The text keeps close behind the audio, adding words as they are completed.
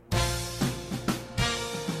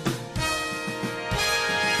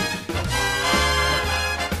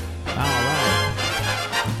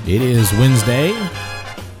It is Wednesday.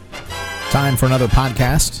 Time for another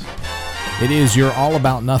podcast. It is your All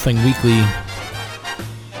About Nothing weekly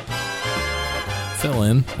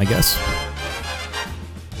fill-in, I guess.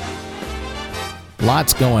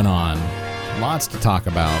 Lots going on. Lots to talk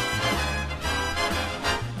about.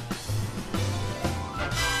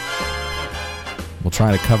 We'll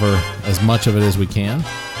try to cover as much of it as we can.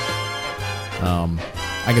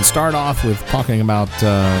 I can start off with talking about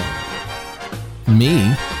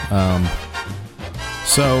me.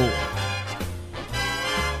 So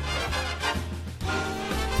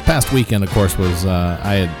the past weekend, of course, was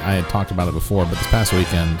I had talked about it before, but this past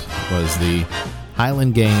weekend was the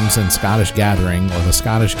Highland Games and Scottish Gathering, or the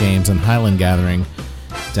Scottish Games and Highland Gathering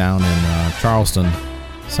down in Charleston,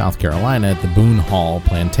 South Carolina at the Boone Hall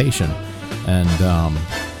Plantation. And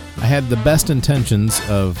I had the best intentions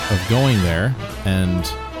of going there and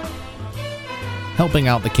helping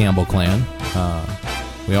out the Campbell clan.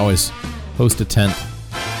 We always host a tent,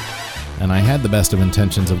 and I had the best of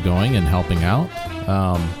intentions of going and helping out.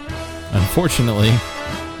 Unfortunately,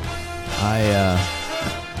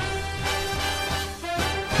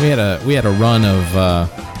 we had a run of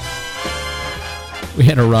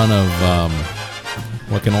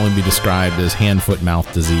what can only be described as hand, foot,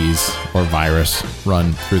 mouth disease or virus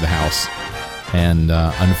run through the house, and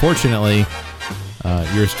unfortunately,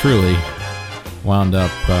 yours truly wound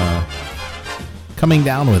up coming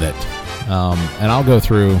down with it, and I'll go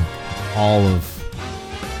through all of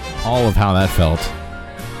how that felt.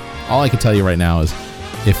 All I can tell you right now is,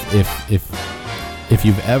 if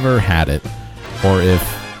you've ever had it, or if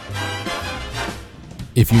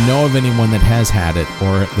you know of anyone that has had it,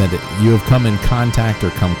 or that you have come in contact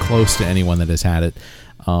or come close to anyone that has had it,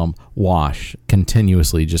 wash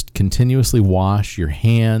continuously. Just continuously wash your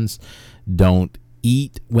hands. Don't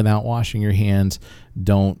eat without washing your hands.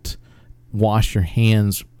 Don't wash your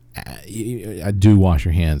hands. Do wash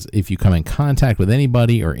your hands. If you come in contact with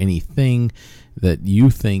anybody or anything that you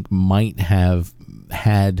think might have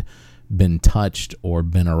been touched or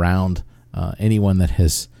been around anyone that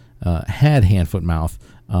has had hand, foot, mouth,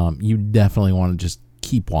 you definitely want to just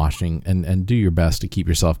keep washing and do your best to keep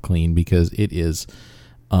yourself clean, because it is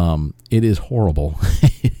horrible.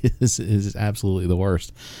 It is absolutely the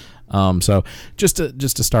worst. So just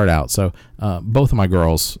to start out, so both of my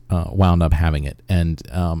girls wound up having it, and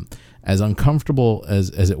as uncomfortable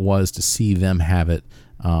as it was to see them have it,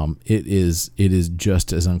 it is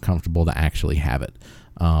just as uncomfortable to actually have it.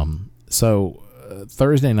 So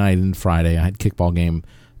Thursday night and Friday, I had kickball game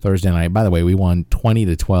Thursday night. By the way, we won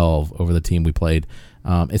 20-12 over the team we played.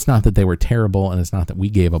 It's not that they were terrible, and it's not that we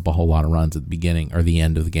gave up a whole lot of runs at the beginning or the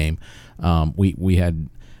end of the game. We had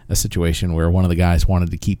a situation where one of the guys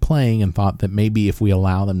wanted to keep playing and thought that maybe if we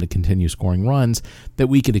allow them to continue scoring runs, that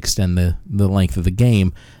we could extend the length of the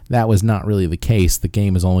game. That was not really the case. The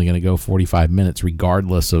game is only going to go 45 minutes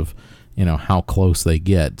regardless of how close they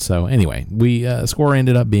get. So anyway, we score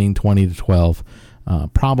ended up being 20-12.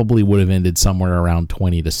 Probably would have ended somewhere around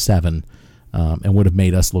 20-7, and would have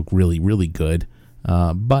made us look really, really good.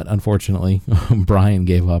 But unfortunately, Brian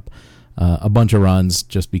gave up a bunch of runs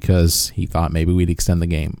just because he thought maybe we'd extend the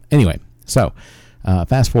game. Anyway, so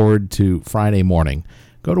fast forward to Friday morning.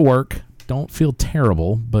 Go to work, don't feel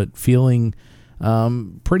terrible, but feeling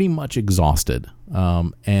pretty much exhausted.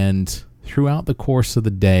 And throughout the course of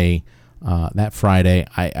the day, that Friday,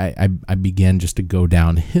 I began just to go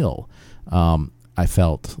downhill. I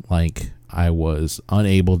felt like I was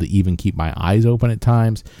unable to even keep my eyes open at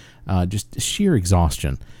times, just sheer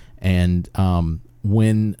exhaustion. And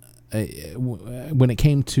when it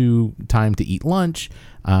came to time to eat lunch,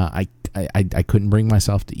 I couldn't bring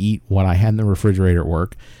myself to eat what I had in the refrigerator at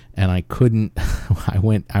work, and I couldn't. I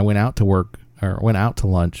went out to work, or went out to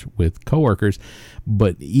lunch with coworkers,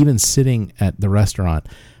 but even sitting at the restaurant,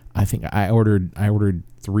 I think I ordered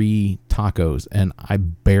 3 tacos, and I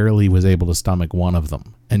barely was able to stomach one of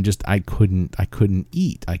them, and just I couldn't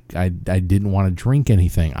eat. I didn't want to drink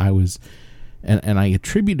anything. I was, and I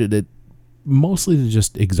attributed it mostly to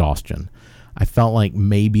just exhaustion. I felt like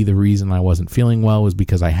maybe the reason I wasn't feeling well was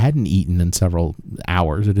because I hadn't eaten in several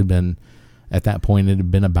hours. It had been, at that point, it had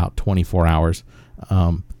been about 24 hours.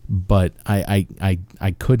 But I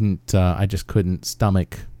couldn't, I just couldn't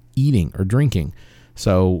stomach eating or drinking.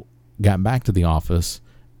 So got back to the office,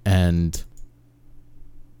 and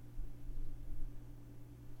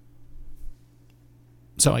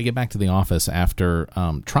so I get back to the office after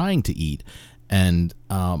trying to eat, and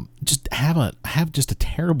just have just a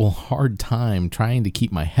terrible hard time trying to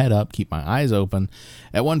keep my head up, keep my eyes open.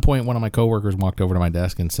 At one point, one of my coworkers walked over to my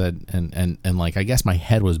desk and said, and like, I guess my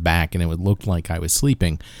head was back and it looked like I was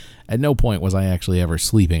sleeping. At no point was I actually ever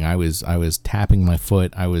sleeping. I was tapping my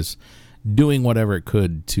foot. I was doing whatever it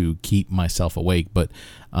could to keep myself awake. But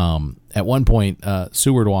at one point,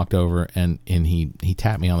 Seward walked over and he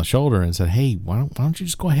tapped me on the shoulder and said, "Hey, why don't you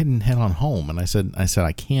just go ahead and head on home?" And I said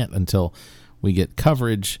I can't until we get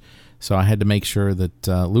coverage. So I had to make sure that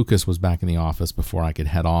Lucas was back in the office before I could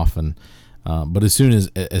head off. And but as soon as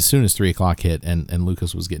 3:00 hit and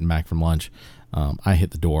Lucas was getting back from lunch, I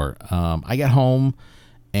hit the door. I got home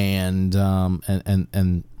and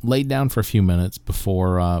laid down for a few minutes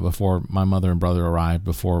before my mother and brother arrived,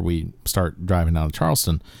 before we start driving down to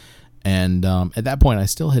Charleston. And at that point, I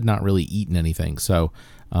still had not really eaten anything. So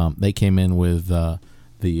they came in with the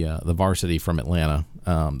varsity from Atlanta.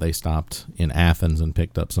 They stopped in Athens and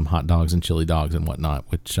picked up some hot dogs and chili dogs and whatnot,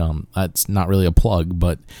 which that's not really a plug,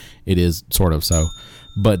 but it is sort of so.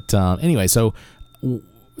 But anyway, so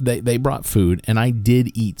they brought food, and I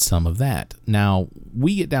did eat some of that. Now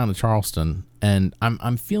we get down to Charleston, and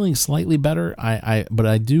I'm feeling slightly better. But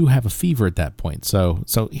I do have a fever at that point. So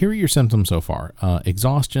here are your symptoms so far: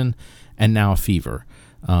 exhaustion, and now a fever.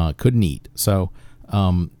 Couldn't eat. So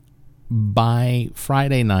by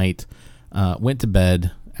Friday night, went to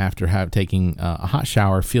bed after taking a hot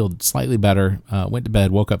shower. Feel slightly better. Went to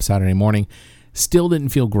bed. Woke up Saturday morning. Still didn't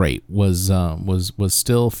feel great. Was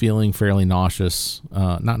still feeling fairly nauseous.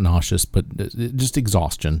 Not nauseous, but just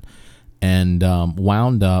exhaustion. And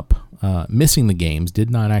wound up missing the games. Did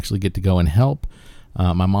not actually get to go and help.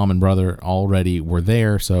 My mom and brother already were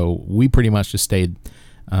there, so we pretty much just stayed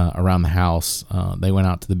around the house. They went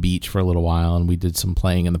out to the beach for a little while, and we did some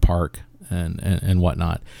playing in the park and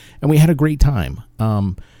whatnot. And we had a great time.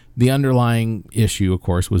 The underlying issue, of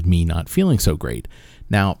course, was me not feeling so great.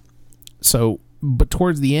 Now, but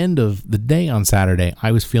towards the end of the day on Saturday,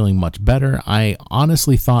 I was feeling much better. I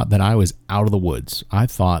honestly thought that I was out of the woods. I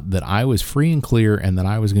thought that I was free and clear, and that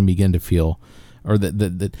I was going to begin to feel, or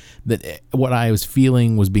that what I was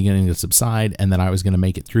feeling was beginning to subside, and that I was going to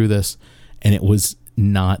make it through this. And it was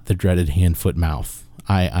not the dreaded hand, foot, mouth.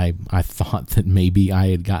 I thought that maybe I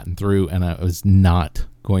had gotten through, and I was not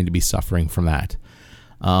going to be suffering from that.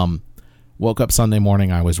 Woke up Sunday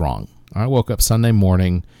morning, I was wrong. I woke up Sunday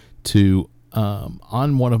morning to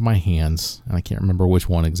on one of my hands, and I can't remember which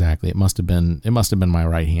one exactly. It must have been my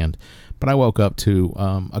right hand, but I woke up to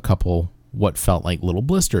a couple what felt like little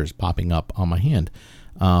blisters popping up on my hand.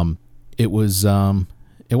 It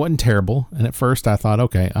wasn't terrible, and at first I thought,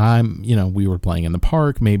 okay, we were playing in the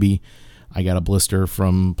park, maybe I got a blister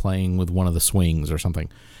from playing with one of the swings or something.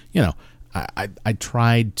 I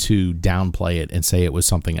tried to downplay it and say it was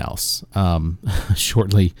something else.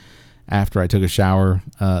 Shortly after I took a shower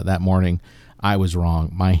that morning, I was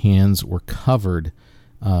wrong. My hands were covered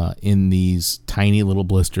in these tiny little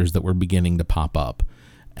blisters that were beginning to pop up.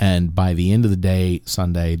 And by the end of the day,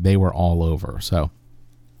 Sunday, they were all over. So,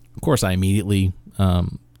 of course, I immediately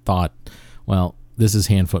thought, well, this is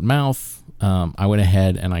hand, foot, mouth. I went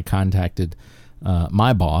ahead and I contacted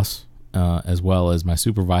my boss as well as my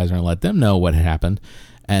supervisor and let them know what had happened,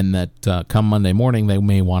 and that come Monday morning, they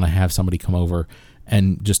may want to have somebody come over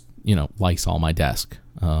and just Lysol my desk.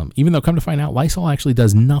 Even though, come to find out, Lysol actually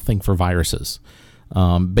does nothing for viruses.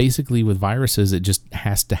 Basically, with viruses, it just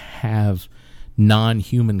has to have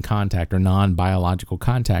non-human contact or non-biological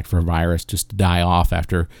contact for a virus just to die off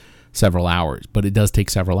after several hours. But it does take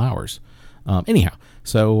several hours. Anyhow,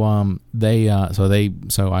 so I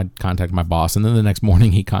contacted my boss, and then the next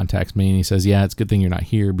morning he contacts me and he says, "Yeah, it's a good thing you're not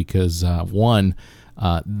here because one,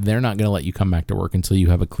 they're not going to let you come back to work until you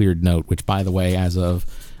have a cleared note." Which, by the way, as of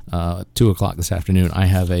 2:00 this afternoon, I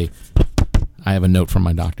have a note from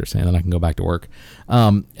my doctor saying that I can go back to work.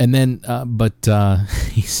 And then, but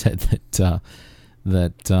he said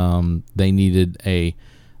that they needed a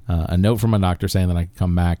note from my doctor saying that I could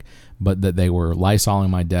come back, but that they were Lysoling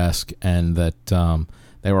my desk, and that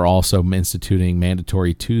they were also instituting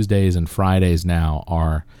mandatory Tuesdays and Fridays now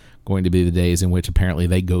are going to be the days in which apparently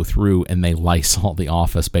they go through and they Lysol the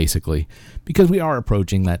office, basically, because we are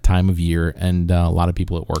approaching that time of year, and a lot of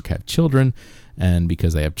people at work have children, and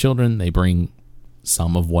because they have children, they bring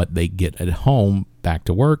some of what they get at home back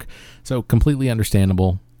to work. So completely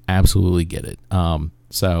understandable. Absolutely get it.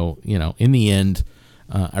 So, in the end,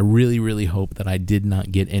 I really, really hope that I did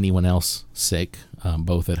not get anyone else sick,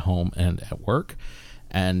 both at home and at work.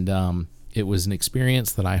 And it was an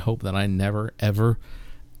experience that I hope that I never, ever,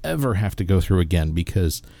 ever have to go through again,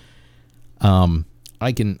 because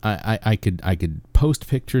I could post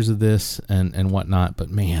pictures of this and whatnot, but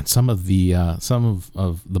man, some of the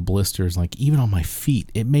blisters, like even on my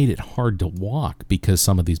feet, it made it hard to walk because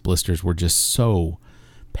some of these blisters were just so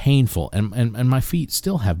painful, and my feet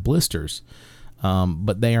still have blisters,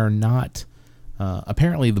 but they are not.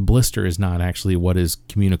 Apparently, the blister is not actually what is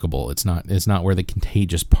communicable. It's not where the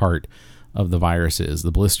contagious part of the virus is.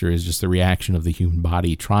 The blister is just the reaction of the human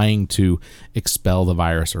body trying to expel the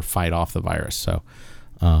virus or fight off the virus. So,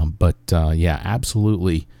 yeah,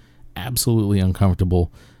 absolutely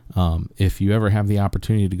uncomfortable. If you ever have the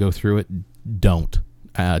opportunity to go through it,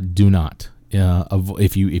 do not.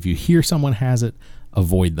 If you hear someone has it,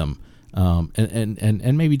 avoid them.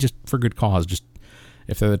 And maybe just for good cause, just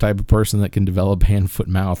if they're the type of person that can develop hand, foot,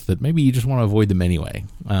 mouth, that maybe you just want to avoid them anyway.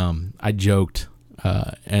 I joked,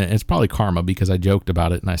 and it's probably karma because I joked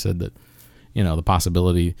about it and I said that, the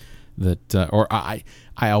possibility that,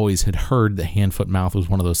 I always had heard that hand, foot, mouth was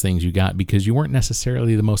one of those things you got because you weren't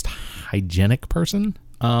necessarily the most hygienic person.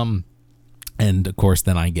 And of course,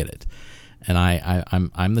 then I get it. And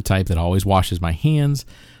I'm the type that always washes my hands.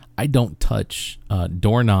 I don't touch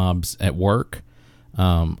doorknobs at work.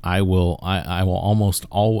 I will almost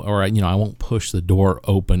all, or I won't push the door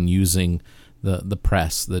open using the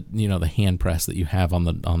press that the hand press that you have on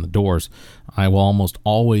the doors. I will almost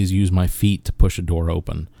always use my feet to push a door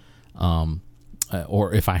open.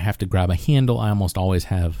 Or if I have to grab a handle, I almost always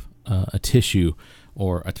have a tissue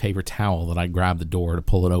or a paper towel that I grab the door to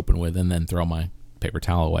pull it open with, and then throw my paper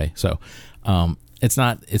towel away. So it's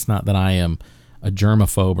not that I am a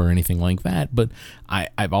germaphobe or anything like that, but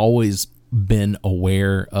I've always been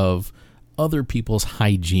aware of other people's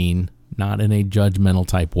hygiene, not in a judgmental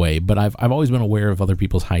type way, but I've always been aware of other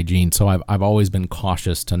people's hygiene. So I've always been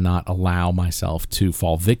cautious to not allow myself to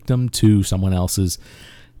fall victim to someone else's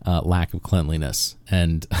lack of cleanliness.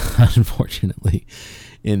 And unfortunately,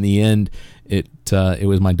 in the end, it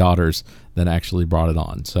was my daughters that actually brought it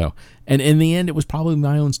on. So, and in the end, it was probably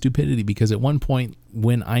my own stupidity because at one point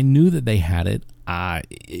when I knew that they had it,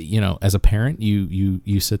 as a parent,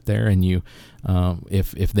 you sit there and you,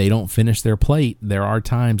 if they don't finish their plate, there are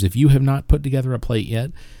times, if you have not put together a plate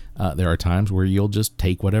yet, there are times where you'll just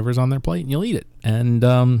take whatever's on their plate and you'll eat it. And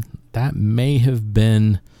that may have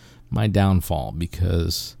been my downfall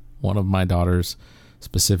because one of my daughters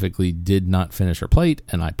specifically did not finish her plate,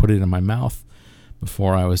 and I put it in my mouth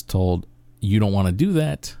before I was told, you don't want to do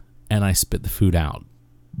that, and I spit the food out.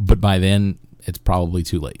 But by then, it's probably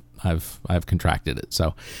too late. I've contracted it.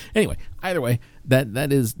 So anyway, either way,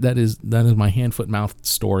 that is my hand, foot, mouth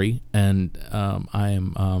story, and I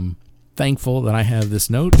am thankful that I have this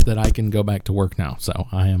note that I can go back to work now. So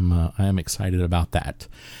I am excited about that.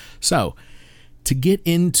 So to get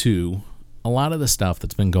into a lot of the stuff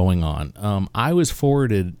that's been going on, I was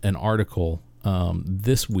forwarded an article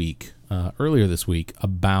earlier this week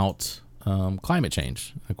about climate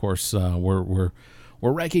change. Of course, we're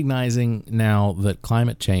recognizing now that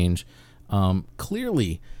climate change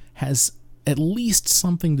clearly has at least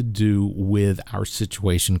something to do with our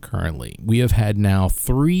situation currently. We have had now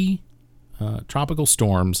 3 tropical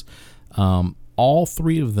storms. All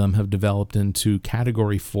 3 of them have developed into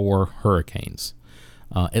Category 4 hurricanes,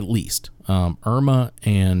 at least. Irma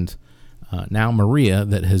and now Maria,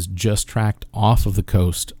 that has just tracked off of the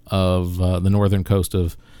coast of the northern coast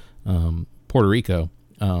of Puerto Rico.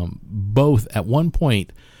 Both at one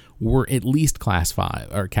point were at least Class 5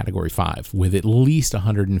 or Category 5 with at least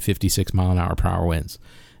 156 mile an hour per hour winds,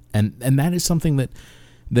 and that is something that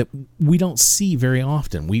we don't see very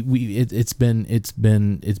often. It's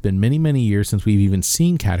been many years since we've even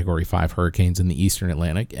seen Category 5 hurricanes in the Eastern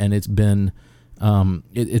Atlantic, and it's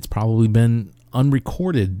probably been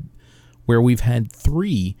unrecorded where we've had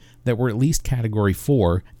 3 that were at least Category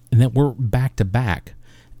 4 and that were back to back.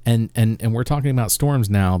 And we're talking about storms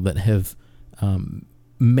now that have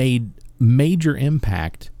made major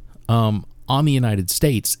impact on the United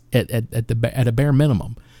States at a bare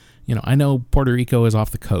minimum. I know Puerto Rico is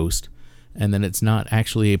off the coast, and then it's not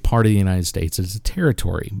actually a part of the United States; it's a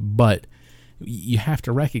territory. But you have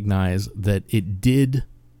to recognize that it did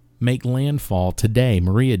make landfall today.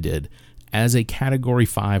 Maria did as a Category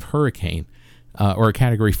 5 hurricane, or a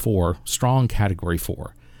Category 4, strong Category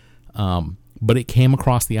 4. But it came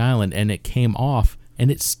across the island and it came off,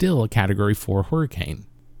 and it's still a Category 4 hurricane.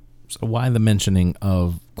 So why the mentioning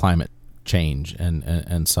of climate change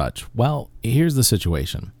and such? Well, here's the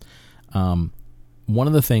situation. One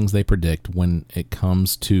of the things they predict when it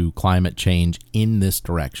comes to climate change in this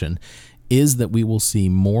direction is that we will see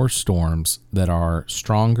more storms that are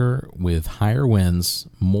stronger with higher winds,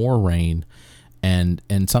 more rain, and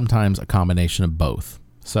sometimes a combination of both.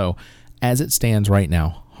 So as it stands right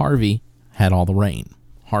now, Harvey had all the rain.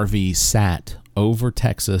 Harvey sat over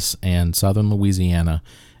Texas and southern Louisiana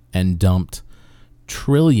and dumped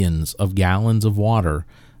trillions of gallons of water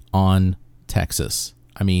on Texas.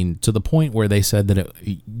 I mean, to the point where they said that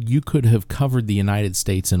you could have covered the United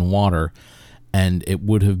States in water, and it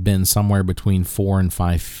would have been somewhere between 4 and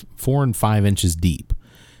 5 inches deep,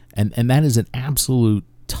 and that is an absolute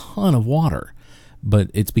ton of water.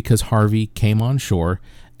 But it's because Harvey came on shore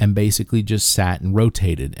and basically just sat and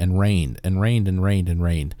rotated and rained and rained and rained and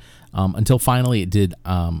rained until finally it did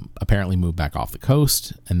apparently move back off the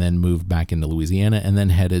coast and then moved back into Louisiana and then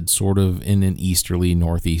headed sort of in an easterly,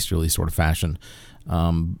 northeasterly sort of fashion,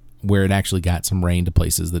 where it actually got some rain to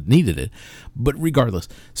places that needed it. But regardless,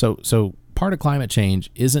 so part of climate change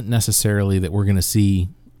isn't necessarily that we're going to see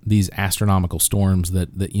these astronomical storms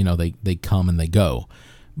that they come and they go.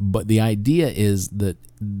 But the idea is that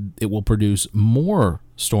it will produce more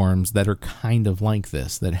storms that are kind of like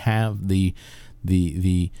this, that have the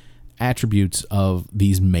attributes of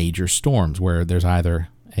these major storms, where there's either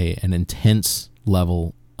an intense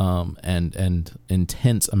level and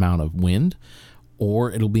intense amount of wind, or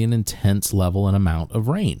it'll be an intense level and amount of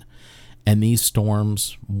rain. And these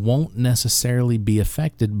storms won't necessarily be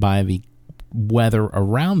affected by the weather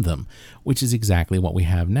around them, which is exactly what we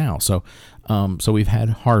have now. So we've had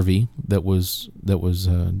Harvey that was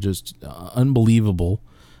just unbelievable.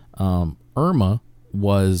 Irma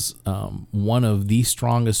was one of the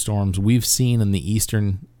strongest storms we've seen in the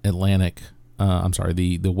eastern Atlantic.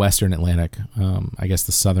 The western Atlantic, I guess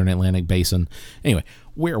the southern Atlantic basin. Anyway,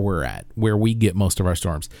 where we get most of our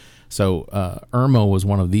storms. So Irma was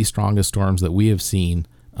one of the strongest storms that we have seen.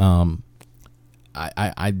 Some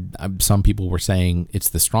people were saying it's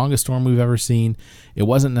the strongest storm we've ever seen. It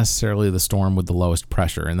wasn't necessarily the storm with the lowest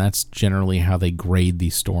pressure, and that's generally how they grade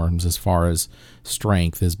these storms as far as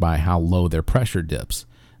strength, is by how low their pressure dips.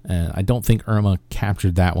 And I don't think Irma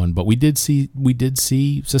captured that one, but we did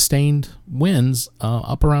see sustained winds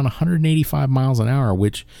up around 185 miles an hour,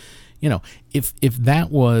 which, if that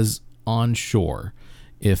was onshore,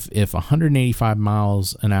 if 185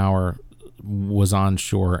 miles an hour was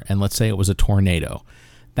onshore, and let's say it was a tornado,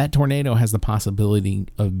 that tornado has the possibility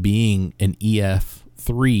of being an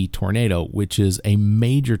EF3 tornado, which is a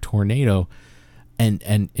major tornado,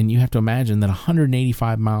 and you have to imagine that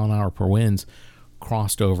 185 mile an hour per winds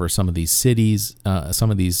crossed over some of these cities,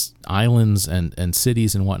 some of these islands and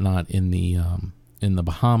cities and whatnot in the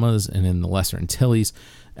Bahamas and in the Lesser Antilles,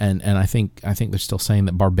 and I think they're still saying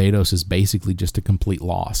that Barbados is basically just a complete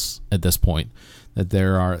loss at this point. That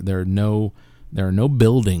there are no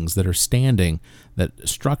buildings that are standing that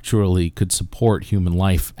structurally could support human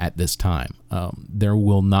life at this time. There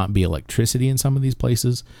will not be electricity in some of these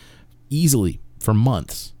places easily for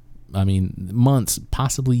months. I mean, months,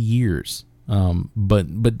 possibly years,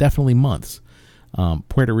 but definitely months.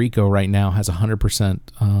 Puerto Rico right now has 100%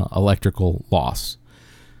 electrical loss.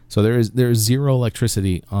 So there is zero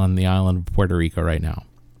electricity on the island of Puerto Rico right now.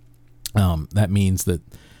 That means that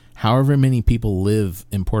however many people live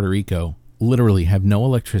in Puerto Rico literally have no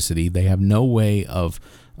electricity. They have no way of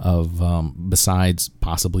besides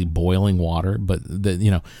possibly boiling water, but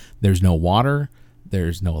there's no water,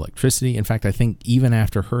 there's no electricity. In fact, I think even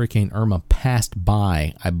after Hurricane Irma passed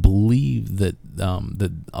by, I believe that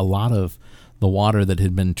a lot of the water that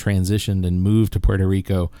had been transitioned and moved to Puerto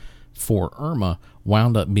Rico for Irma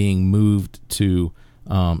wound up being moved to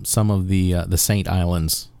some of the Saint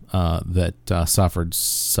Islands that suffered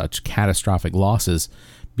such catastrophic losses,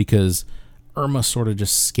 because Irma sort of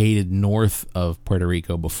just skated north of Puerto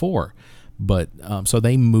Rico before. But so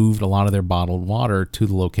they moved a lot of their bottled water to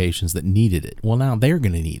the locations that needed it. Well, now they're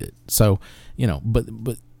going to need it. So, but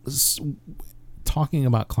talking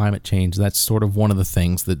about climate change, that's sort of one of the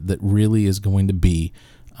things that really is going to be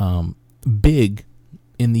big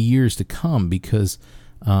in the years to come, because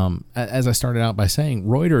as I started out by saying,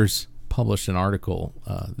 Reuters published an article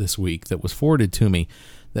this week that was forwarded to me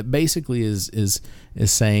that basically is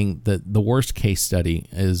saying that the worst case study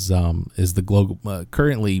is the global.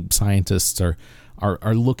 Currently, scientists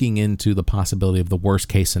are looking into the possibility of the worst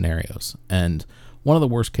case scenarios, and one of the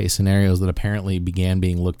worst case scenarios that apparently began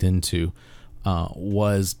being looked into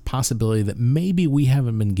was possibility that maybe we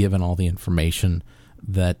haven't been given all the information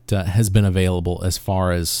that has been available as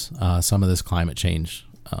far as some of this climate change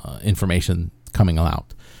information coming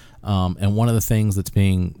out. And one of the things that's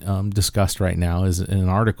being discussed right now is in an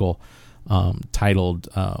article titled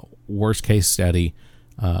Worst Case Study,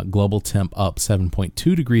 Global Temp Up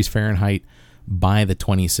 7.2 degrees Fahrenheit by the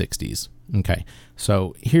 2060s. Okay,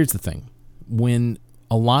 so here's the thing. When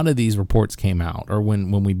a lot of these reports came out, or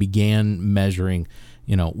when we began measuring,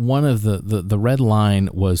 one of the red line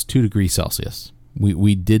was 2 degrees Celsius.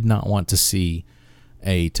 We did not want to see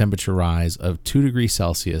a temperature rise of 2 degrees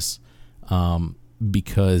Celsius,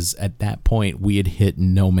 because at that point we had hit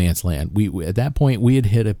no man's land. At that point we had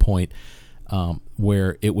hit a point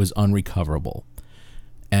where it was unrecoverable.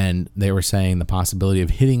 And they were saying the possibility of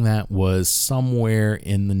hitting that was somewhere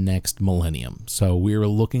in the next millennium. So we were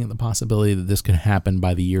looking at the possibility that this could happen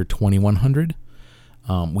by the year 2100.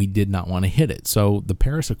 We did not want to hit it. So the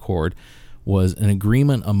Paris Accord was an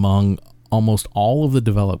agreement among almost all of the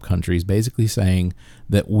developed countries, basically saying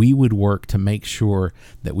that we would work to make sure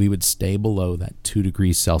that we would stay below that 2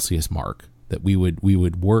 degrees Celsius mark, that we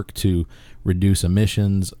would work to reduce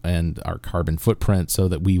emissions and our carbon footprint so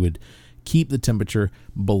that we would keep the temperature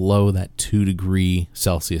below that 2 degree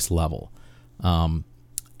Celsius level. And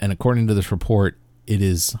according to this report, it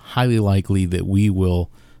is highly likely that we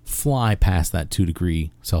will fly past that 2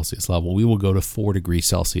 degree Celsius level. We will go to 4 degrees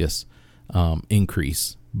Celsius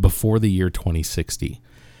increase before the year 2060.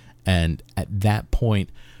 And at that point,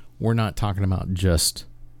 we're not talking about just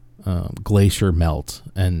glacier melt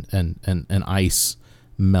and ice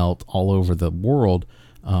melt all over the world.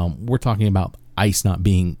 We're talking about ice not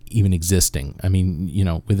being even existing. I mean,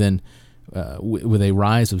 within with a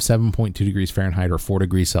rise of 7.2 degrees Fahrenheit or 4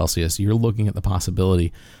 degrees Celsius, you're looking at the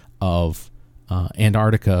possibility of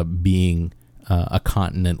Antarctica being a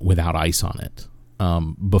continent without ice on it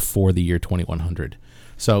before the year 2100.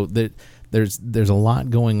 So there's a lot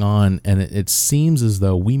going on, and it seems as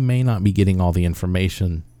though we may not be getting all the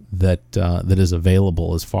information that is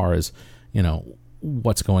available as far as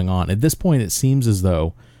what's going on. At this point, it seems as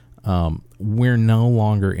though we're no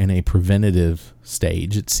longer in a preventative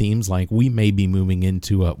stage. It seems like we may be moving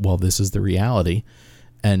into this is the reality,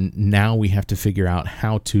 and now we have to figure out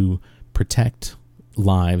how to protect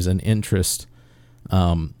lives and interest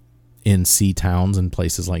in sea towns and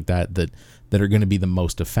places like that are going to be the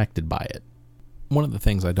most affected by it. One of the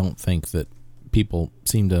things I don't think that people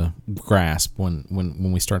seem to grasp when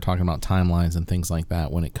we start talking about timelines and things like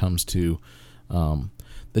that, when it comes to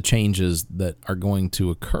the changes that are going to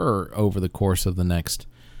occur over the course of the next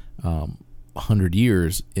 100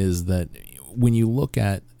 years, is that when you look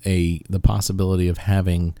at the possibility of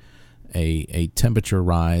having a temperature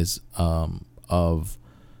rise of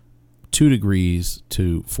 2 degrees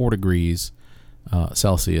to 4 degrees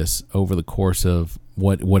Celsius over the course of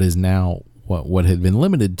what is now what had been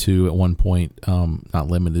limited to at one point, not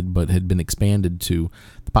limited, but had been expanded to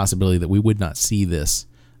the possibility that we would not see this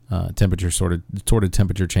temperature sort of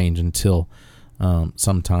temperature change until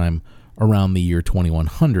sometime around the year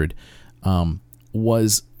 2100,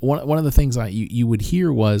 was one of the things you would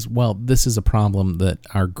hear was, well, this is a problem that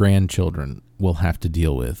our grandchildren will have to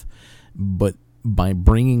deal with. But by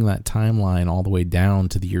bringing that timeline all the way down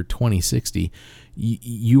to the year 2060,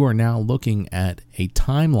 you are now looking at a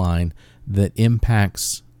timeline that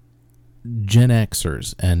impacts Gen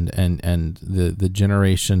Xers and the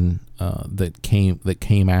generation that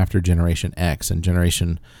came after Generation X and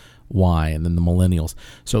Generation Y, and then the millennials.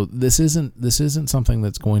 So this isn't something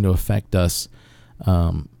that's going to affect us,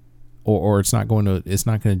 or it's not going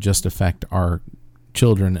to just affect our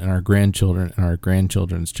children and our grandchildren and our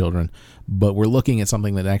grandchildren's children, but we're looking at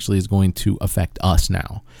something that actually is going to affect us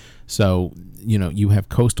now. So, you have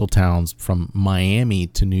coastal towns from Miami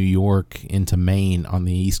to New York into Maine on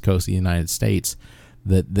the east coast of the United States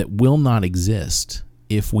that will not exist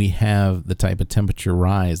if we have the type of temperature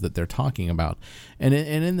rise that they're talking about. And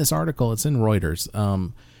in this article, it's in Reuters.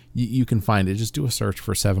 You can find it. Just do a search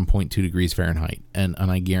for 7.2 degrees Fahrenheit, and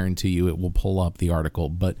I guarantee you it will pull up the article.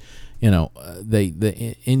 But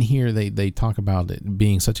they in here they talk about it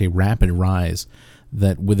being such a rapid rise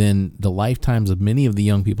that within the lifetimes of many of the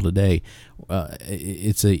young people today,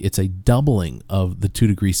 it's a doubling of the 2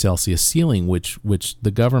 degrees Celsius ceiling, which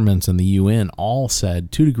the governments and the UN all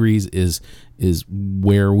said 2 degrees is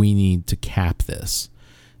where we need to cap this.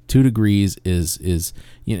 2 degrees is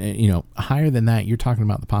higher than that. You're talking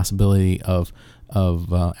about the possibility of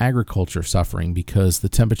agriculture suffering, because the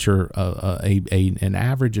temperature, an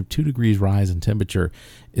average of 2 degrees rise in temperature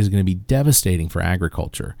is going to be devastating for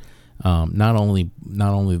agriculture. Not only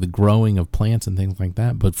the growing of plants and things like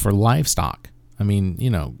that, but for livestock. I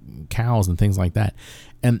mean, cows and things like that.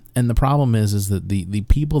 And the problem is that the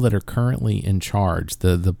people that are currently in charge,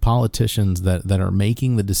 the politicians that are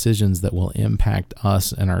making the decisions that will impact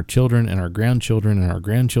us and our children and our grandchildren and our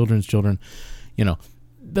grandchildren's children,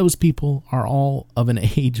 those people are all of an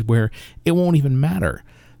age where it won't even matter.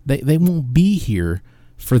 They won't be here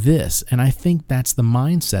for this. And I think that's the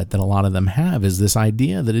mindset that a lot of them have, is this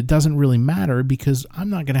idea that it doesn't really matter because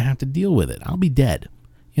I'm not going to have to deal with it. I'll be dead,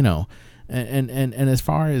 And as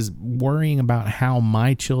far as worrying about how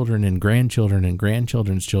my children and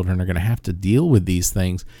grandchildren's children are going to have to deal with these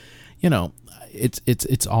things,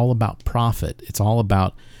 it's all about profit. It's all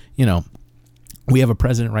about, we have a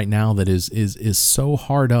president right now that is so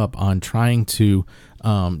hard up on trying to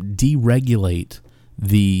deregulate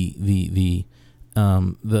the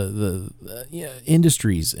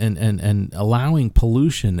industries and allowing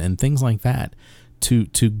pollution and things like that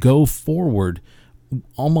to go forward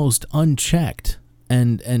almost unchecked,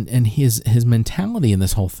 and his mentality in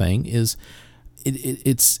this whole thing is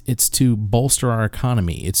it's to bolster our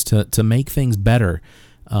economy. It's to make things better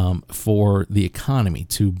for the economy,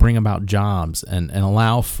 to bring about jobs and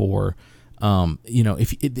allow for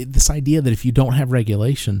this idea that if you don't have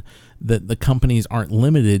regulation, that the companies aren't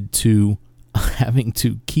limited to having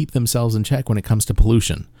to keep themselves in check when it comes to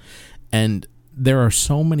pollution. And there are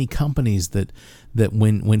so many companies that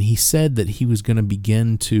when he said that he was going to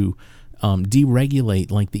begin to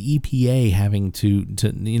deregulate, like the EPA having to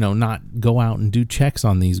not go out and do checks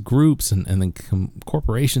on these groups and then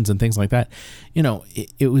corporations and things like that,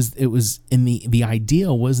 it was in the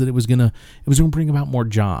idea was that it was gonna bring about more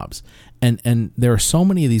jobs. And there are so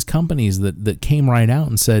many of these companies that came right out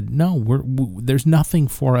and said, no, there's nothing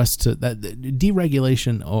for us to, that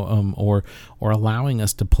deregulation or allowing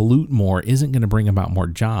us to pollute more isn't going to bring about more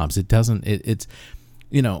jobs. It doesn't.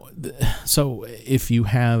 So if you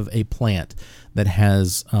have a plant that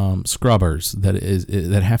has scrubbers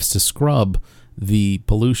that has to scrub the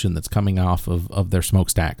pollution that's coming off of their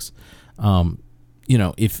smokestacks,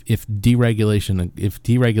 if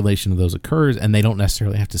deregulation of those occurs and they don't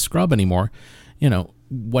necessarily have to scrub anymore,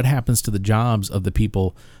 what happens to the jobs of the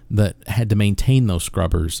people that had to maintain those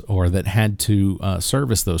scrubbers or that had to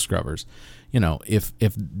service those scrubbers? If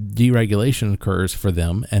deregulation occurs for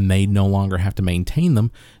them and they no longer have to maintain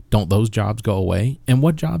them, don't those jobs go away? And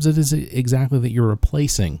what jobs it is exactly that you're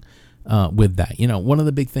replacing with that? One of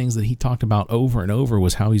the big things that he talked about over and over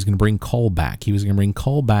was how he's going to bring coal back. He was going to bring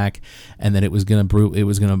coal back, and that it was going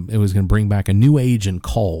to bring back a new age in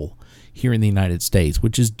coal here in the United States,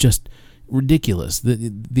 which is just ridiculous.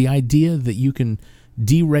 The idea that you can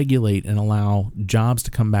deregulate and allow jobs to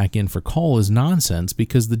come back in for coal is nonsense,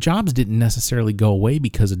 because the jobs didn't necessarily go away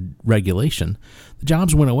because of regulation. The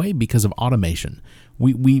jobs went away because of automation.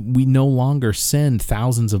 We no longer send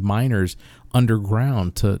thousands of miners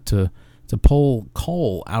underground to pull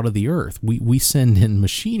coal out of the earth. We send in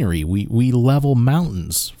machinery. We level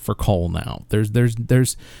mountains for coal now.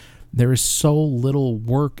 There is so little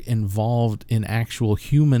work involved in actual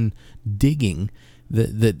human digging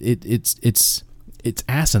that it's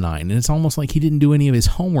asinine, and it's almost like he didn't do any of his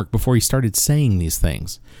homework before he started saying these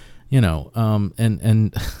things,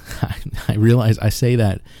 and I realize I say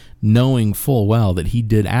that knowing full well that he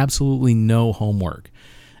did absolutely no homework.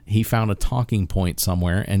 He found a talking point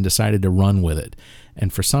somewhere and decided to run with it.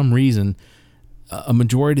 And for some reason, a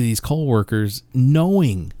majority of these coal workers,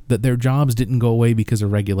 knowing that their jobs didn't go away because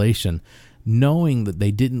of regulation, knowing that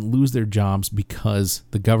they didn't lose their jobs because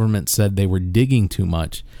the government said they were digging too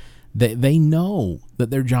much, they know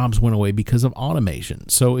that their jobs went away because of automation.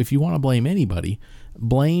 So if you want to blame anybody,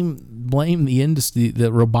 blame the industry,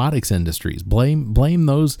 the robotics industries, blame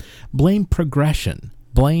progression,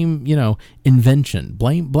 blame invention,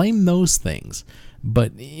 blame those things.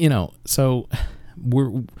 But so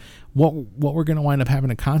what we're going to wind up having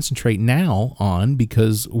to concentrate now on,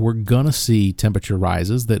 because we're going to see temperature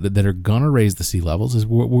rises that are going to raise the sea levels, is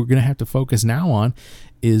what we're going to have to focus now on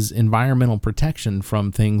is environmental protection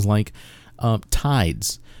from things like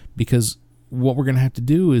tides, because what we're going to have to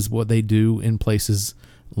do is what they do in places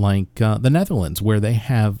like the Netherlands, where they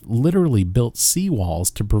have literally built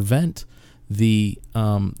seawalls to prevent the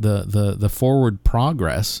forward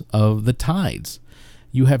progress of the tides.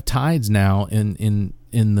 You have tides now in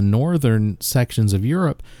the northern sections of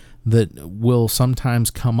Europe that will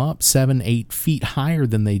sometimes come up 7-8 feet higher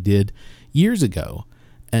than they did years ago,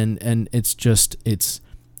 and it's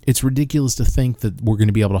ridiculous to think that we're going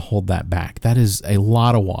to be able to hold that back. That is a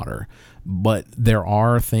lot of water, but there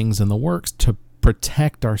are things in the works to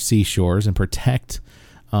protect our seashores and protect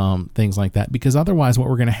things like that, because otherwise what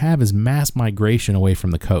we're going to have is mass migration away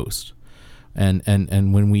from the coast. And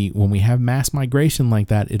when we have mass migration like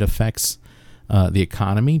that, it affects the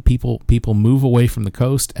economy. People move away from the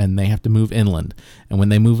coast and they have to move inland. And when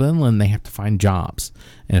they move inland, they have to find jobs.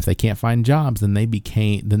 And if they can't find jobs, then they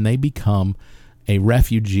become a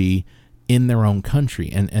refugee in their own country.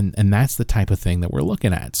 And that's the type of thing that we're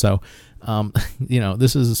looking at. So,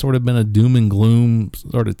 this has sort of been a doom and gloom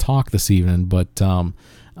sort of talk this evening, but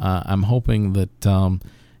I'm hoping that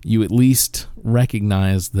you at least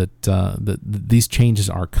recognize that that these changes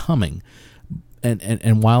are coming.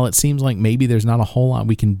 And while it seems like maybe there's not a whole lot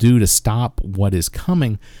we can do to stop what is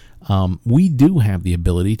coming, we do have the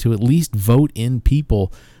ability to at least vote in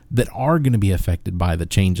people that are going to be affected by the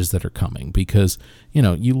changes that are coming. Because,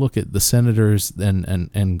 you look at the senators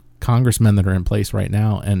and congressmen that are in place right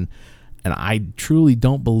now, and I truly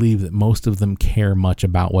don't believe that most of them care much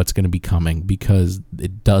about what's going to be coming, because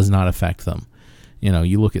it does not affect them.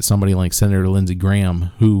 You look at somebody like Senator Lindsey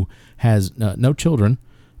Graham, who has no children,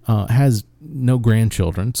 has no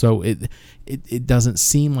grandchildren, so it doesn't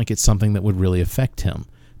seem like it's something that would really affect him.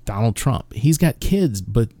 Donald Trump, he's got kids,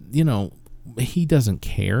 but he doesn't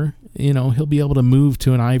care. He'll be able to move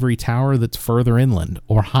to an ivory tower that's further inland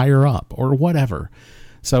or higher up or whatever.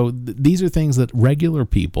 So these are things that regular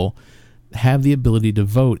people have the ability to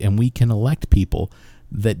vote, and we can elect people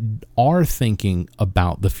that are thinking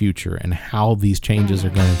about the future and how these changes are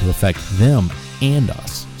going to affect them and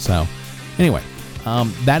us. So anyway,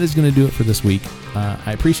 that is going to do it for this week.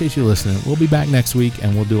 I appreciate you listening. We'll be back next week,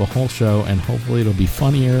 and we'll do a whole show, and hopefully it'll be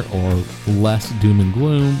funnier or less doom and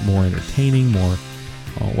gloom, more entertaining, more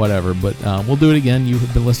whatever. But we'll do it again. You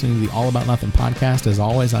have been listening to the All About Nothing podcast. As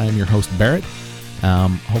always, I am your host, Barrett.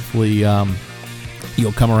 Hopefully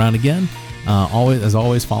you'll come around again. As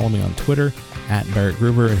always, follow me on Twitter at Barrett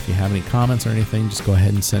Gruber. If you have any comments or anything, just go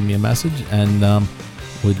ahead and send me a message, and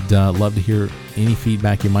would love to hear any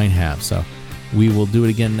feedback you might have. So we will do it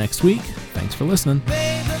again next week. Thanks for listening.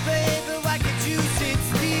 Baby, why can't you sit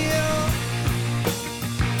still?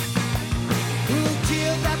 Who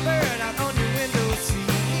killed that bird out on your window seat?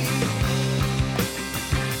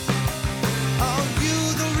 Are you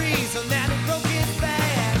the reason that it broke its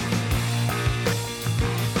back?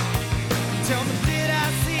 Tell me, did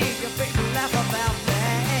I see your baby laugh about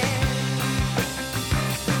that?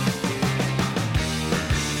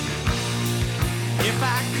 If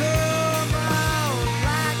I come out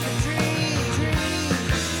like a dream,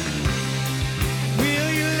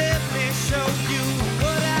 will you let me show you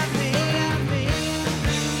what I mean?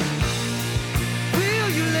 Will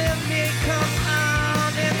you let me come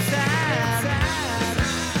on inside?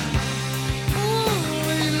 Ooh,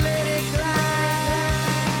 will you let it glide?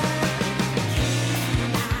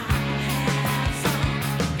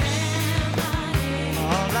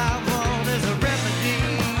 All I want is a remedy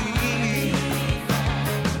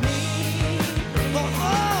for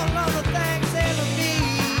all of the things ever me.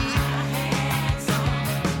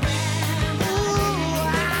 Ooh,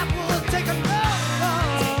 I will take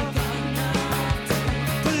enough,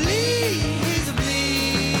 please me.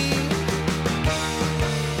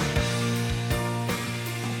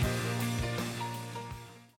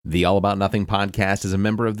 The All About Nothing podcast is a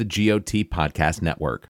member of the GOT Podcast Network.